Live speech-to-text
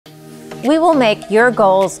We will make your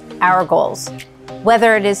goals our goals.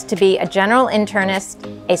 Whether it is to be a general internist,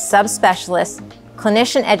 a subspecialist,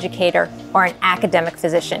 clinician educator, or an academic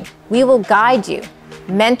physician, we will guide you,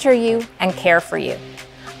 mentor you, and care for you.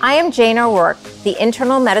 I am Jane O'Rourke, the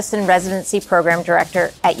Internal Medicine Residency Program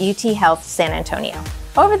Director at UT Health San Antonio.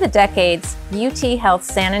 Over the decades, UT Health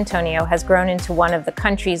San Antonio has grown into one of the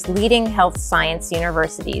country's leading health science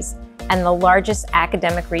universities and the largest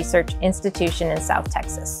academic research institution in South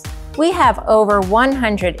Texas. We have over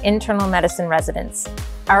 100 internal medicine residents.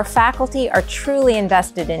 Our faculty are truly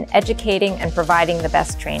invested in educating and providing the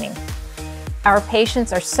best training. Our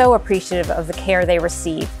patients are so appreciative of the care they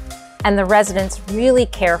receive, and the residents really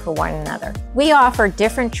care for one another. We offer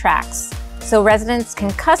different tracks so residents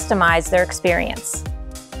can customize their experience.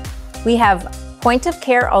 We have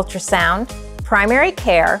point-of-care ultrasound, primary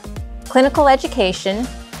care, clinical education,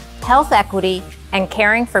 health equity, and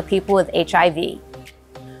caring for people with HIV.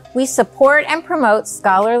 We support and promote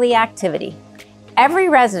scholarly activity. Every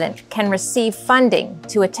resident can receive funding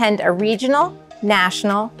to attend a regional,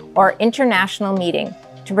 national, or international meeting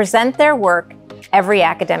to present their work every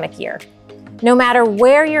academic year. No matter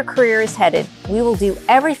where your career is headed, we will do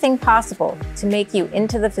everything possible to make you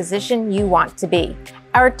into the physician you want to be.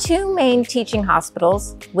 Our two main teaching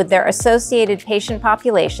hospitals, with their associated patient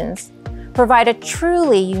populations, provide a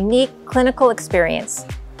truly unique clinical experience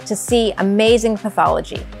to see amazing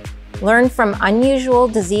pathology, learn from unusual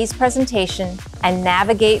disease presentation, and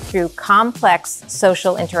navigate through complex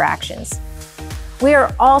social interactions. We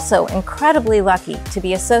are also incredibly lucky to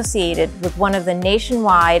be associated with one of the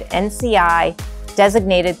nationwide NCI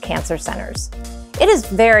designated cancer centers. It is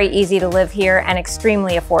very easy to live here and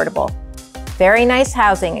extremely affordable. Very nice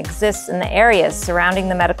housing exists in the areas surrounding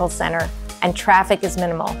the medical center, and traffic is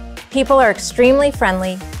minimal. People are extremely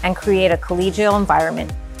friendly and create a collegial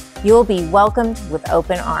environment. You will be welcomed with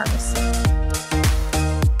open arms.